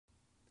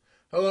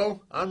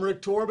Hello, I'm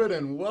Rick Torbett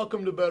and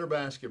welcome to Better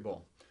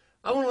Basketball.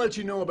 I want to let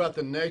you know about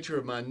the nature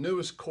of my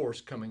newest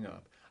course coming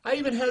up. I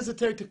even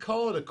hesitate to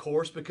call it a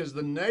course because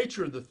the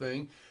nature of the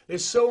thing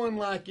is so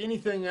unlike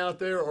anything out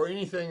there or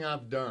anything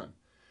I've done.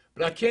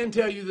 But I can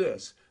tell you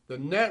this, the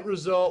net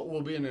result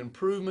will be an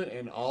improvement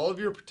in all of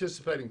your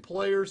participating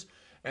players,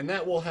 and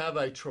that will have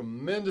a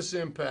tremendous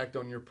impact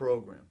on your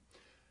program.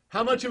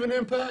 How much of an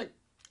impact?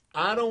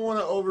 I don't want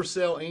to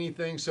oversell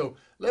anything, so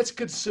let's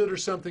consider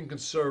something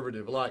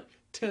conservative like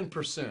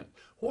 10%.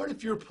 What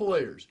if your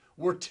players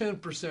were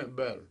 10%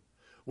 better?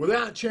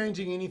 Without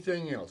changing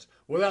anything else,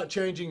 without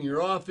changing your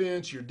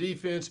offense, your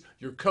defense,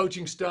 your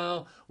coaching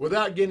style,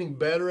 without getting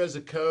better as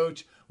a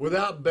coach,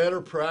 without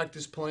better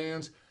practice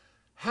plans,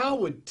 how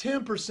would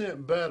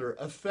 10% better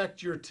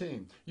affect your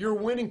team, your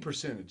winning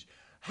percentage?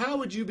 How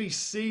would you be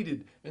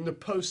seeded in the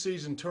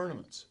postseason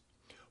tournaments?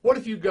 What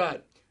if you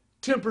got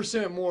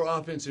 10% more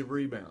offensive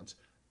rebounds?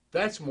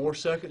 That's more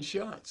second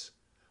shots.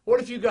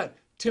 What if you got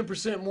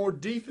 10% more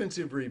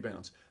defensive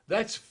rebounds?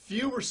 That's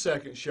fewer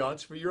second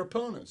shots for your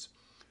opponents.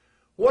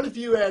 What if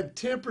you had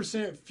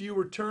 10%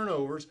 fewer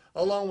turnovers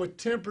along with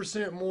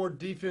 10% more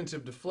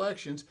defensive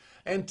deflections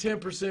and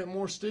 10%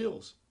 more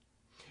steals?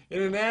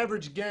 In an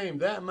average game,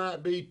 that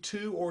might be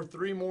 2 or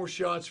 3 more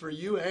shots for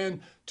you and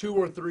 2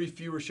 or 3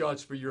 fewer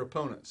shots for your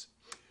opponents.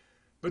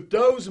 But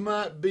those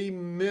might be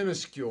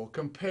minuscule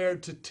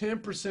compared to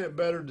 10%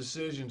 better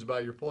decisions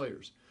by your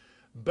players.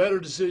 Better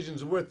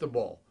decisions with the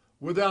ball,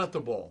 without the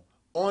ball,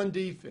 on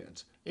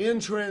defense, in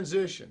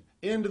transition,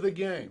 into the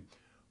game.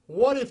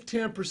 What if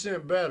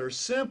 10% better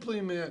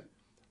simply meant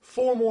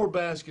 4 more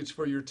baskets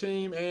for your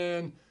team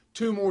and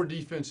 2 more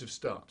defensive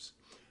stops?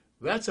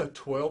 That's a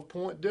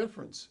 12-point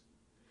difference.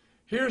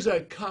 Here's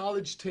a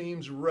college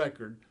team's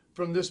record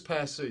from this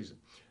past season.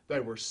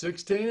 They were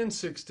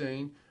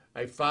 16-16,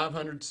 a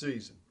 500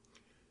 season.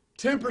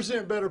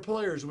 10% better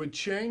players would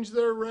change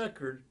their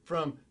record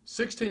from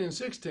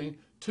 16-16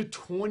 to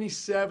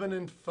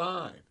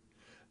 27-5.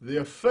 The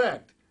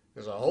effect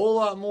is a whole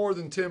lot more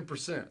than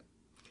 10%.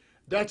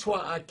 That's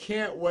why I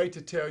can't wait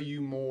to tell you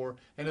more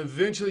and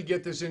eventually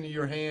get this into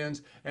your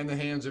hands and the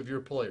hands of your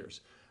players.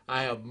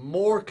 I have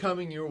more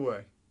coming your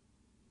way.